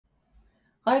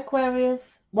Hi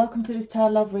Aquarius, welcome to this tarot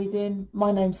love reading.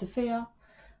 My name's Sophia.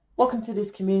 Welcome to this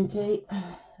community.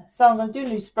 Sounds like I do a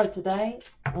new spread today.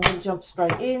 I'm going to jump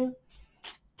straight in.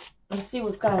 Let's see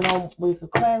what's going on with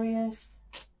Aquarius.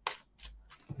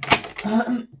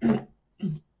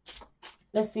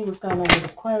 Let's see what's going on with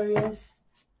Aquarius.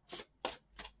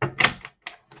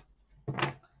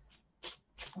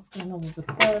 What's going on with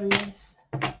Aquarius?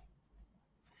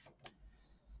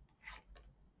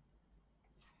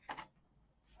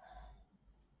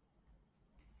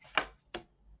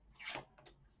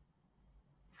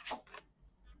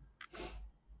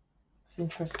 It's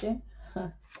interesting.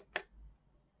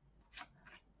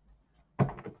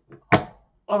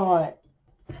 All right.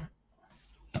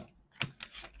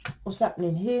 What's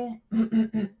happening here?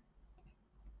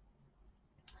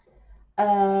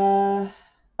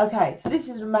 Okay, so this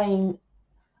is the main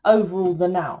overall, the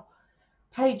now.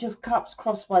 Page of Cups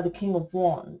crossed by the King of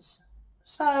Wands.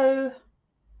 So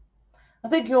I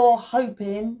think you're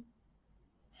hoping,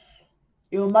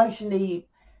 you're emotionally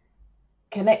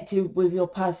connected with your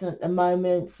person at the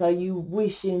moment, so you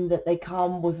wishing that they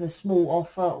come with a small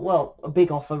offer, well, a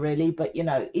big offer really, but you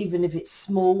know, even if it's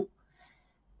small,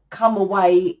 come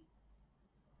away,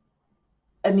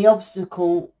 and the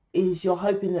obstacle is you're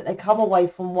hoping that they come away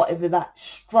from whatever that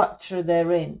structure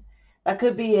they're in. That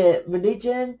could be a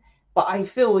religion, but I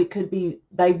feel it could be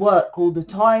they work all the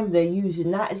time, they're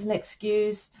using that as an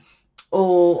excuse,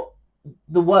 or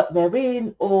the work they're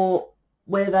in, or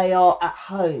where they are at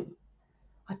home.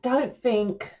 I don't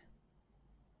think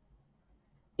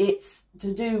it's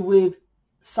to do with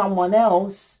someone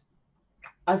else.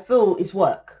 I feel it's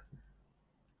work.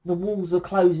 The walls are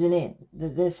closing in.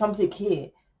 There's something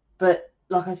here. But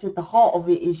like I said, the heart of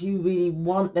it is you really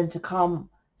want them to come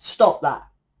stop that.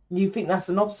 You think that's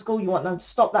an obstacle. You want them to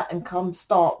stop that and come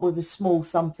start with a small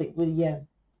something with you.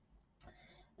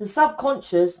 The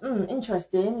subconscious,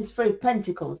 interesting, is Three of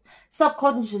Pentacles.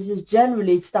 Subconscious is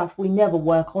generally stuff we never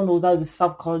work on, although the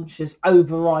subconscious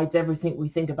overrides everything we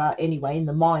think about anyway, in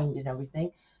the mind and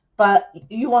everything. But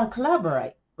you want to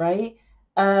collaborate, right?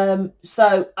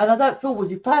 So, and I don't feel with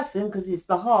your person, because it's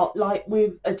the heart, like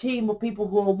with a team of people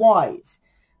who are wise.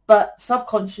 But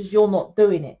subconscious, you're not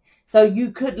doing it. So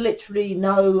you could literally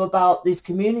know about this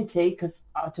community, because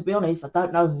to be honest, I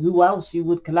don't know who else you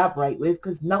would collaborate with,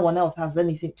 because no one else has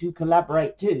anything to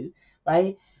collaborate to,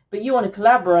 right? But you want to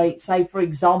collaborate, say, for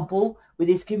example, with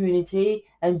this community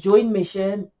and join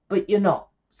mission, but you're not.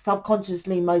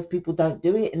 Subconsciously, most people don't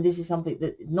do it, and this is something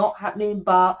that's not happening,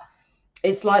 but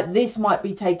it's like this might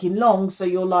be taking long, so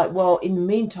you're like, well, in the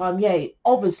meantime, yeah, it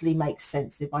obviously makes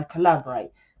sense if I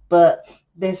collaborate. But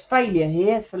there's failure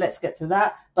here, so let's get to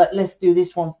that. But let's do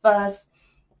this one first.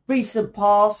 Recent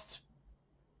past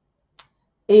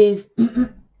is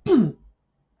Two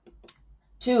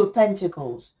of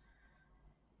Pentacles.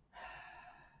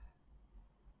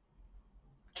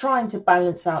 Trying to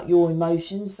balance out your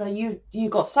emotions. So you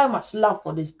got so much love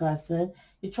for this person.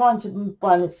 You're trying to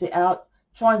balance it out,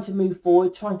 trying to move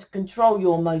forward, trying to control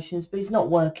your emotions, but it's not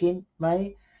working,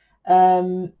 right?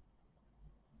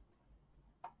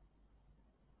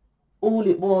 All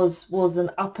it was an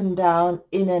up and down,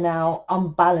 in and out,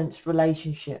 unbalanced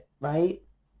relationship, right?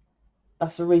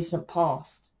 That's a recent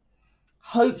past.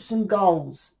 Hopes and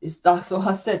goals that's what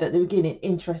I said at the beginning.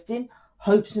 Interesting.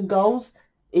 Hopes and goals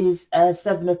is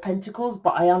Seven of Pentacles,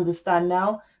 but I understand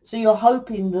now. So you're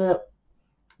hoping that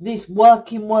this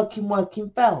working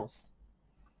fails.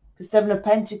 Because Seven of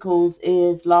Pentacles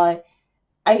is like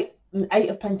Eight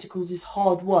of Pentacles is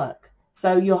hard work.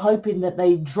 So you're hoping that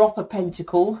they drop a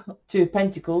pentacle, Two of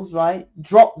Pentacles, right?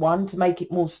 Drop one to make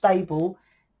it more stable.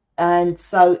 And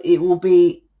so it will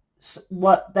be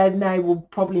what then they will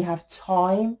probably have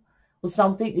time or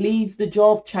something, leave the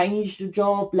job, change the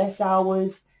job, less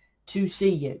hours to see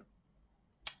you.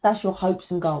 That's your hopes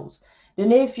and goals. The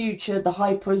near future, the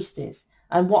High Priestess.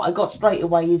 And what I got straight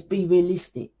away is be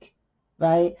realistic,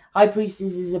 right? High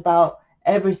Priestess is about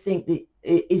everything that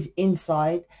is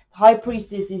inside. The High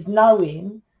Priestess is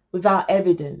knowing without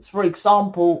evidence. For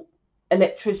example,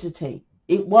 electricity.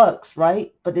 It works,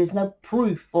 right? But there's no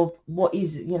proof of what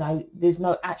is, you know, there's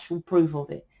no actual proof of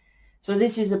it. So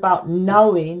this is about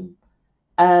knowing,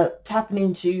 tapping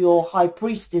into your High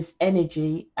Priestess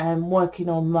energy and working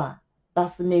on that.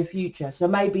 That's the near future. So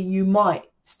maybe you might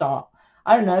start,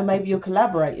 I don't know, maybe you'll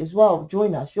collaborate as well.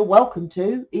 Join us. You're welcome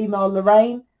to. Email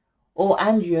Lorraine or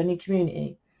Andrew in the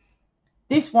community.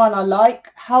 This one I like.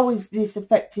 How is this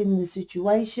affecting the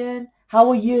situation? How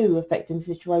are you affecting the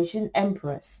situation?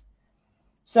 Empress.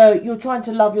 So you're trying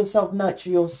to love yourself, nurture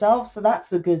yourself. So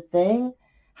that's a good thing.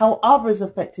 How others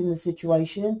affecting the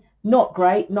situation? Not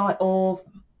great. Knight of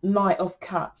Knight of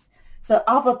Cups. So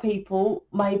other people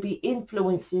may be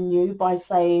influencing you by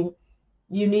saying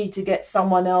you need to get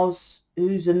someone else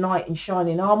who's a knight in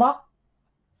shining armor,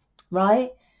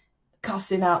 right?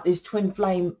 Cussing out this twin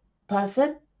flame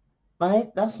person,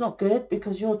 right? That's not good,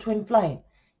 because you're twin flame.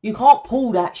 You can't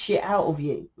pull that shit out of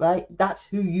you, right? That's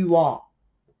who you are.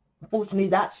 Unfortunately,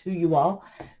 that's who you are.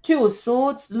 Two of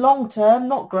Swords, long term,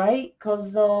 not great,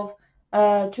 because of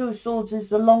Two of Swords is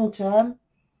the long term,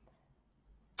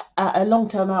 a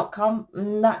long-term outcome,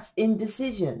 and that's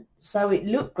indecision. So it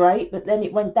looked great, but then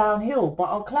it went downhill. But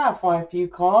I'll clarify a few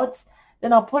cards,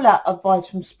 then I'll pull out advice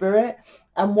from Spirit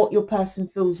and what your person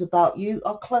feels about you.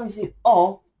 I'll close it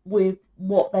off with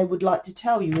what they would like to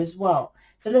tell you as well.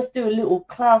 So let's do a little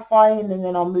clarifying, and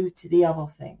then I'll move to the other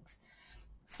things.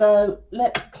 So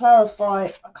let's clarify.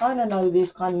 I kind of know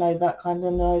this, kind of know that, kind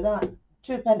of know that.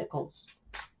 Two of Pentacles.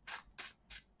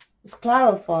 Let's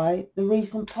clarify the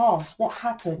recent past. What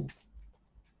happened?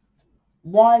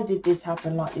 Why did this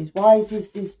happen like this? Why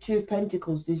is this Two of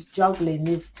Pentacles, this juggling,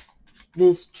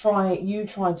 this trying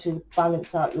to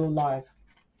balance out your life?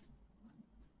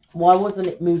 Why wasn't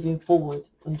it moving forward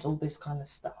and all this kind of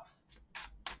stuff?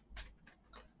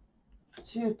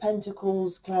 Two of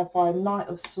Pentacles, clarify, Knight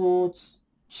of Swords,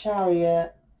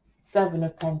 Chariot, Seven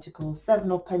of Pentacles.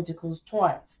 Seven of Pentacles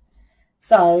twice.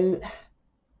 So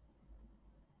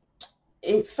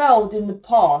it failed in the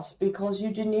past because you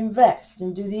didn't invest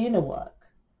and do the inner work.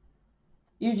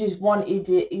 You just wanted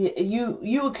it.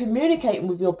 You were communicating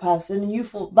with your person and you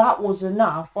thought that was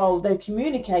enough. Well, they're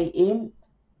communicating.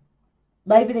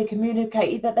 Maybe they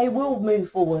communicated that they will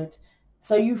move forward.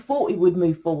 So you thought it would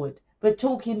move forward. But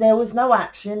talking, there was no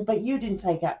action, but you didn't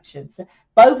take action. So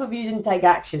both of you didn't take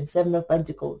action. Seven of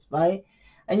Pentacles, right?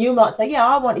 And you might say, yeah,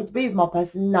 I wanted to be with my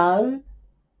person. No.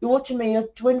 You're watching me, you're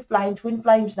twin flame. Twin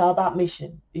flames know about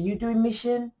mission. Are you doing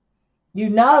mission? You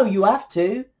know you have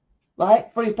to,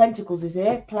 right? Three of Pentacles is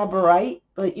here, collaborate,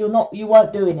 but you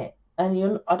weren't doing it.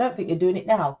 And I don't think you're doing it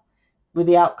now with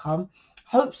the outcome.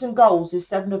 Hopes and goals is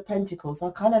Seven of Pentacles. I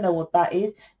kind of know what that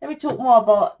is. Let me talk more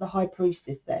about the High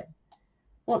Priestess then.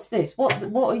 What's this? What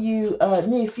are you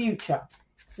near future?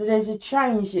 So there's a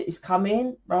change that is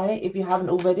coming, right? If you haven't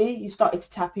already, you started to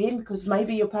tap in because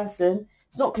maybe your person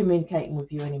is not communicating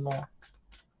with you anymore.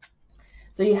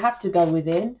 So you have to go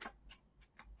within.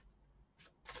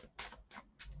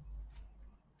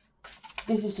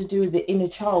 This is to do with the inner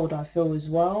child, I feel, as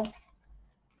well.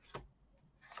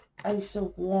 Ace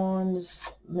of Wands,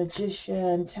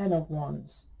 Magician, Ten of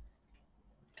Wands.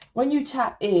 When you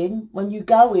tap in, when you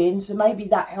go in, so maybe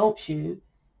that helps you,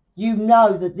 you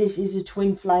know that this is a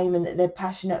twin flame and that they're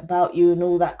passionate about you and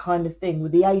all that kind of thing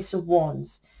with the Ace of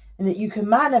Wands, and that you can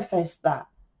manifest that,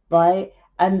 right?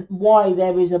 And why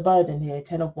there is a burden here,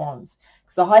 Ten of Wands.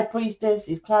 Because the High Priestess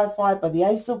is clarified by the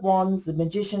Ace of Wands, the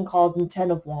Magician card, and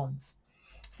Ten of Wands.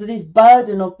 So this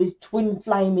burden of this twin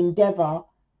flame endeavor,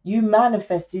 you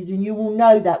manifested, and you will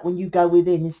know that when you go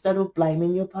within, instead of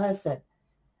blaming your person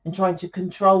and trying to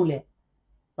control it,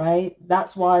 right?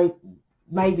 That's why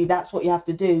maybe that's what you have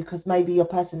to do, because maybe your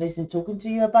person isn't talking to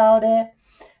you about it.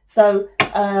 So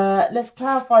let's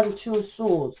clarify the Two of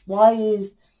Swords. Why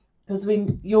is, because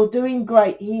you're doing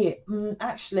great here.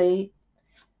 Actually,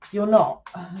 you're not.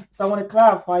 So I want to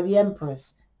clarify the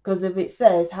Empress, because if it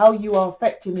says how you are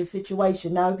affecting the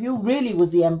situation. Now, if you really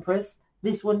was the Empress,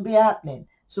 this wouldn't be happening.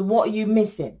 So what are you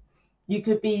missing? You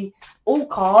could be, all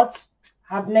cards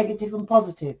have negative and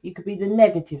positive. You could be the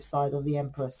negative side of the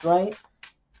Empress, right?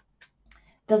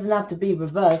 Doesn't have to be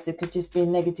reversed. It could just be a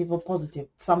negative or positive.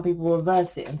 Some people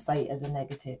reverse it and say it as a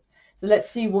negative. So let's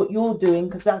see what you're doing,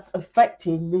 because that's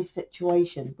affecting this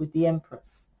situation with the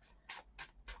Empress.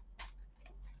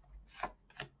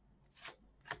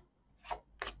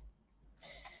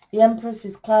 The Empress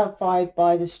is clarified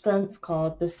by the Strength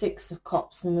card, the Six of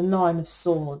Cups, and the Nine of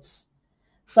Swords.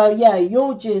 So yeah,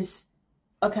 you're just,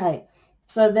 okay,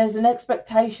 so there's an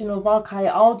expectation of, okay,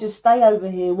 I'll just stay over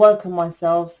here, work on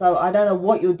myself. So I don't know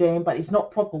what you're doing, but it's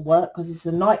not proper work, because it's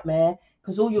a nightmare,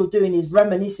 because all you're doing is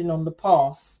reminiscing on the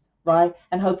past, right?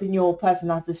 And hoping your person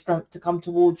has the strength to come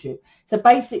towards you. So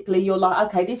basically you're like,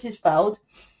 okay, this has failed.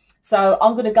 So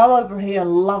I'm going to go over here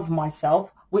and love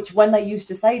myself, which when they used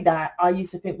to say that, I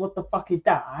used to think, what the fuck is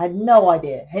that? I had no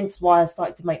idea. Hence why I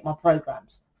started to make my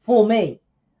programs for me.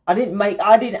 I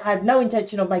didn't have no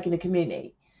intention of making a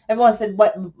community. Everyone said,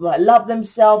 love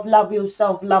themselves, love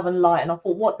yourself, love and light. And I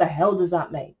thought, what the hell does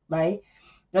that mean, right?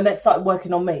 And that started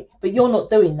working on me. But you're not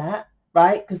doing that,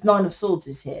 right? Because Nine of Swords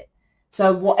is here.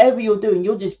 So whatever you're doing,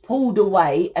 you're just pulled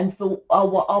away and feel, oh,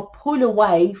 well, I'll pull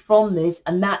away from this.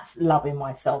 And that's loving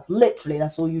myself. Literally,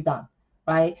 that's all you've done,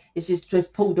 right? It's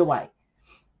just pulled away.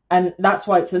 And that's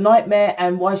why it's a nightmare.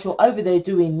 And whilst you're over there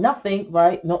doing nothing,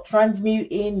 right, not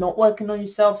transmuting, not working on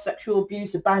yourself, sexual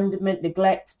abuse, abandonment,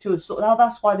 neglect, Two of Swords. Now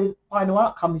that's why the final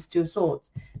outcome is Two of Swords,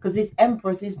 because this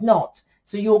Empress is not.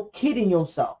 So you're kidding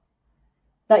yourself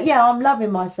that, yeah, I'm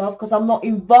loving myself because I'm not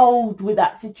involved with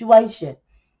that situation.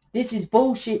 This is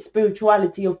bullshit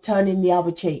spirituality of turning the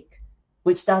other cheek,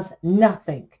 which does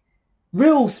nothing.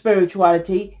 Real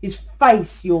spirituality is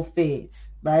face your fears,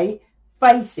 right?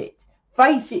 Face it.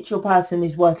 Face it, your person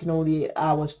is working all the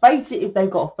hours. Face it if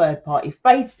they've got a third party.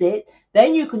 Face it,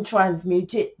 then you can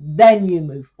transmute it, then you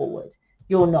move forward.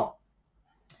 You're not.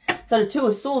 So the Two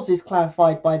of Swords is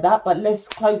clarified by that, but let's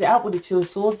close it out with the Two of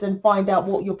Swords and find out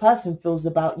what your person feels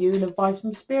about you and advice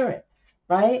from Spirit,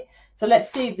 right? So let's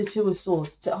see if the Two of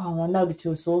Swords, oh, I know the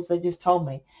Two of Swords, they just told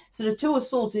me. So the Two of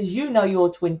Swords is, you know, you're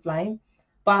a twin flame,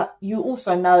 but you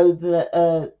also know that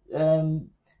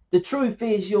the truth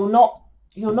is you're not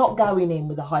going in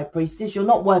with a high priestess. You're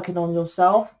not working on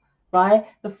yourself, right?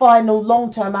 The final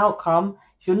long-term outcome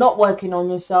is you're not working on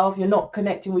yourself. You're not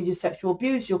connecting with your sexual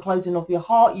abuse. You're closing off your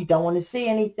heart. You don't want to see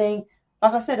anything.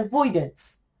 Like I said,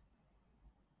 avoidance.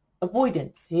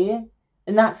 Avoidance here.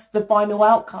 And that's the final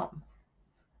outcome.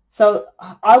 So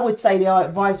I would say the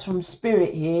advice from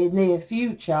Spirit here, near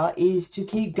future, is to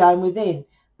keep going within.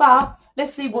 But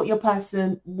let's see what your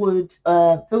person would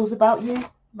feels about you,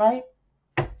 right?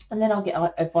 And then I'll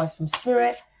get advice from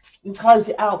Spirit and close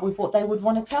it out with what they would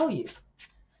want to tell you.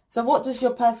 So what does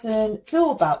your person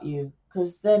feel about you?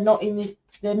 Because they're not in this,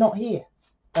 they're not here,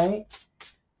 right?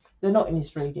 They're not in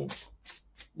this reading.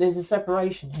 There's a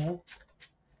separation here.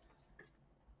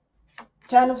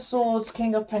 Ten of Swords,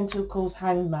 King of Pentacles,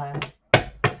 Hanged Man.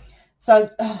 So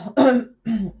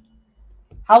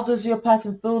how does your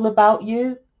person feel about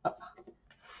you?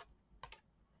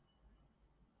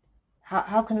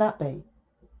 How can that be?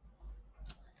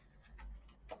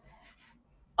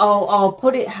 I'll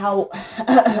put it how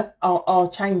I'll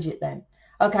change it then.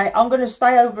 Okay, I'm going to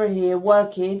stay over here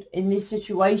working in this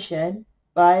situation,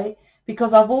 right?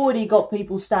 Because I've already got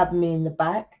people stabbing me in the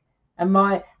back,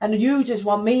 and you just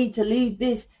want me to leave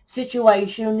this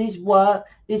situation, this work,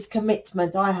 this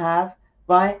commitment I have,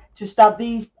 right, to stab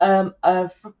these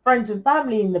friends and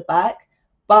family in the back.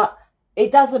 But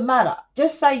it doesn't matter.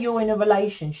 Just say you're in a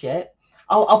relationship.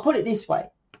 I'll put it this way.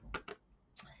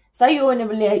 Say you're in a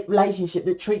relationship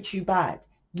that treats you bad.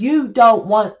 You don't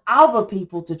want other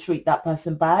people to treat that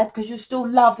person bad because you're still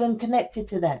loved and connected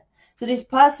to them. So this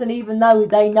person, even though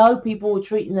they know people are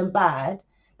treating them bad,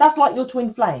 that's like your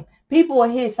twin flame. People are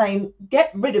here saying,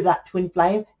 get rid of that twin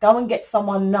flame. Go and get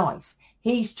someone nice.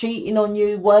 He's cheating on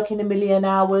you, working a million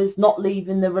hours, not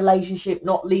leaving the relationship,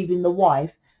 not leaving the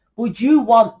wife. Would you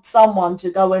want someone to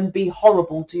go and be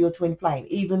horrible to your twin flame,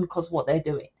 even because what they're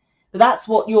doing? But that's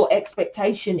what your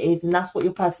expectation is, and that's what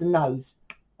your person knows,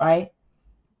 right?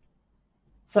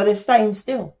 So they're staying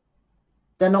still.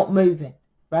 They're not moving,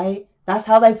 right? That's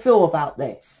how they feel about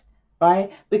this,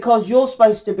 right? Because you're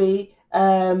supposed to be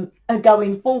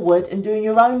going forward and doing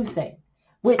your own thing,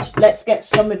 which, let's get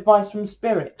some advice from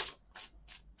Spirit.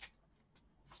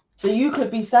 So you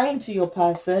could be saying to your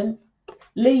person,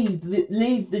 leave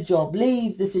the job,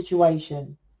 leave the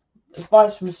situation.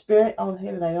 Advice from Spirit. Oh,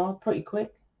 here they are, pretty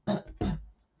quick.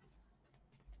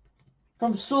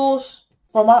 From source,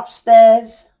 from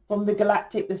upstairs, from the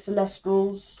galactic, the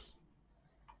celestials.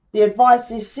 The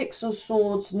advice is Six of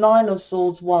Swords, Nine of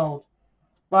Swords world,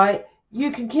 right?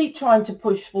 You can keep trying to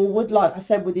push forward, like I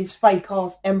said, with this fake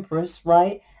ass Empress,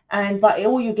 right? But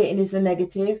all you're getting is a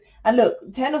negative. And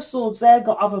look, Ten of Swords, they've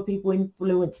got other people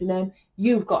influencing them.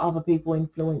 You've got other people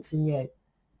influencing you,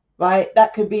 right?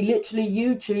 That could be literally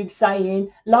YouTube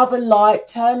saying, love and light,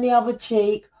 turn the other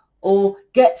cheek, or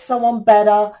get someone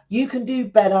better, you can do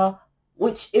better,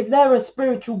 which if they're a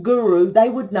spiritual guru, they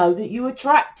would know that you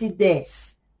attracted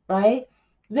this, right?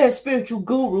 If they're a spiritual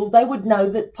guru, they would know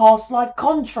that past life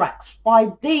contracts,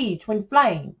 5D, twin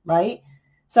flame, right?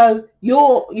 So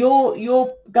you're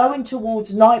going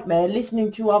towards nightmare,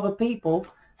 listening to other people.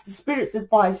 The Spirit's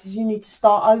advice is you need to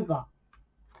start over.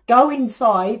 Go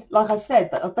inside, like I said,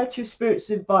 but I bet your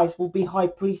Spirit's advice will be High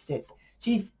Priestess.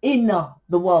 She's in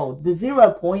the world. The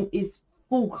 0 point is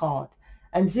full card,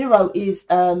 and zero is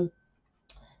the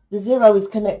 0 is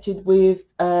connected with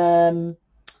the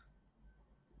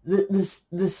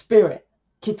spirit,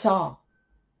 Kitar,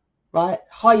 right?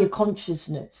 Higher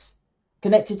consciousness,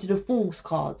 connected to the Fool's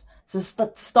card. So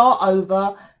start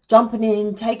over, jumping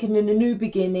in, taking in a new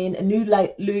beginning, a new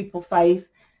leap of faith,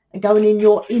 and going in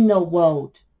your inner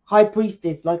world. High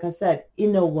Priestess, like I said,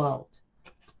 inner world.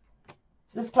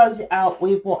 So let's close it out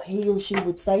with what he or she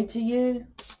would say to you.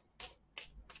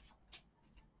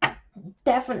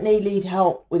 definitely need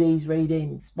help with these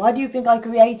readings. Why do you think I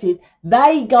created?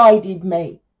 They guided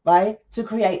me, right, to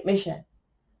create Mission.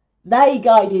 They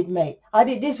guided me.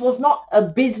 This was not a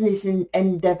business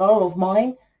endeavor of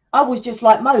mine. I was just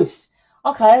like most.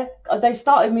 Okay, they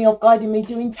started me off guiding me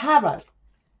doing tarot.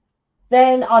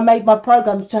 Then I made my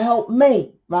programs to help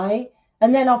me, right?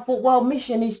 And then I thought, well,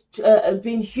 Mission is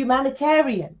being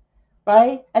humanitarian,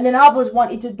 right? And then others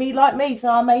wanted to be like me, so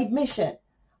I made Mission.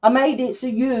 I made it so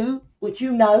you, which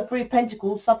you know, Three of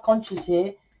Pentacles, subconscious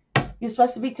here, you're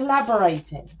supposed to be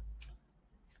collaborating.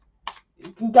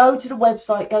 You can go to the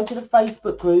website, go to the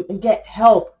Facebook group and get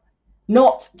help.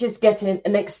 Not just getting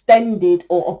an extended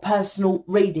or a personal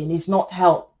reading is not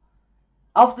help.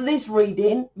 After this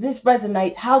reading, this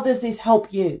resonates. How does this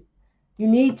help you? You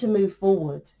need to move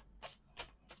forward.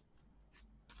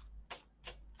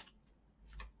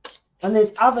 And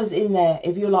there's others in there.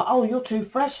 If you're like, oh, you're too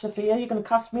fresh, Sophia, you're going to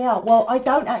cuss me out. Well, I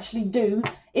don't actually do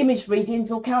image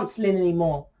readings or counselling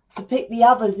anymore. So pick the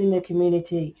others in the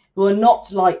community who are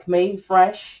not like me,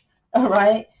 fresh, all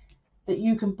right, that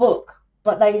you can book.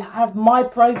 But they have my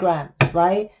program,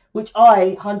 right, which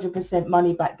I 100%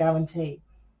 money back guarantee.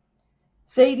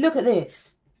 See, look at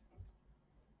this.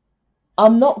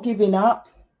 I'm not giving up.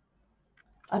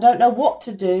 I don't know what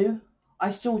to do. I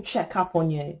still check up on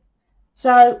you.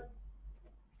 So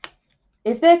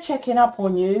if they're checking up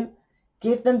on you,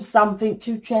 give them something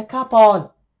to check up on,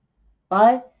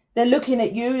 right? They're looking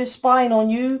at you, they're spying on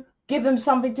you. Give them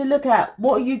something to look at.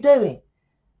 What are you doing,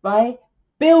 right?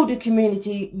 Build a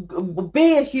community.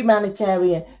 Be a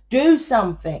humanitarian. Do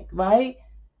something, right?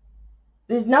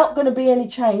 There's not going to be any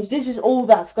change. This is all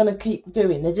that's going to keep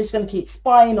doing. They're just going to keep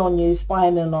spying on you,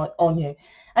 spying on you.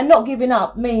 And not giving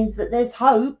up means that there's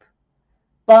hope.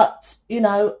 But, you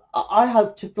know, I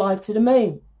hope to fly to the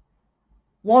moon.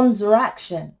 Wands are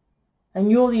action. And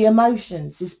you're the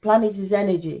emotions. This planet is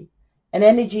energy. And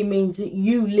energy means that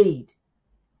you lead.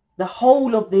 The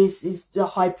whole of this is the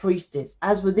high priestess.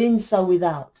 As within, so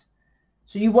without.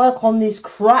 So you work on this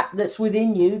crap that's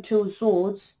within you, Two of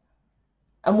Swords.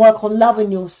 And work on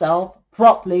loving yourself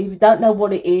properly. If you don't know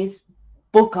what it is,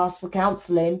 book us for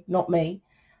counselling, not me.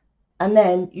 And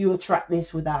then you attract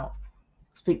this without.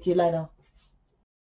 Speak to you later.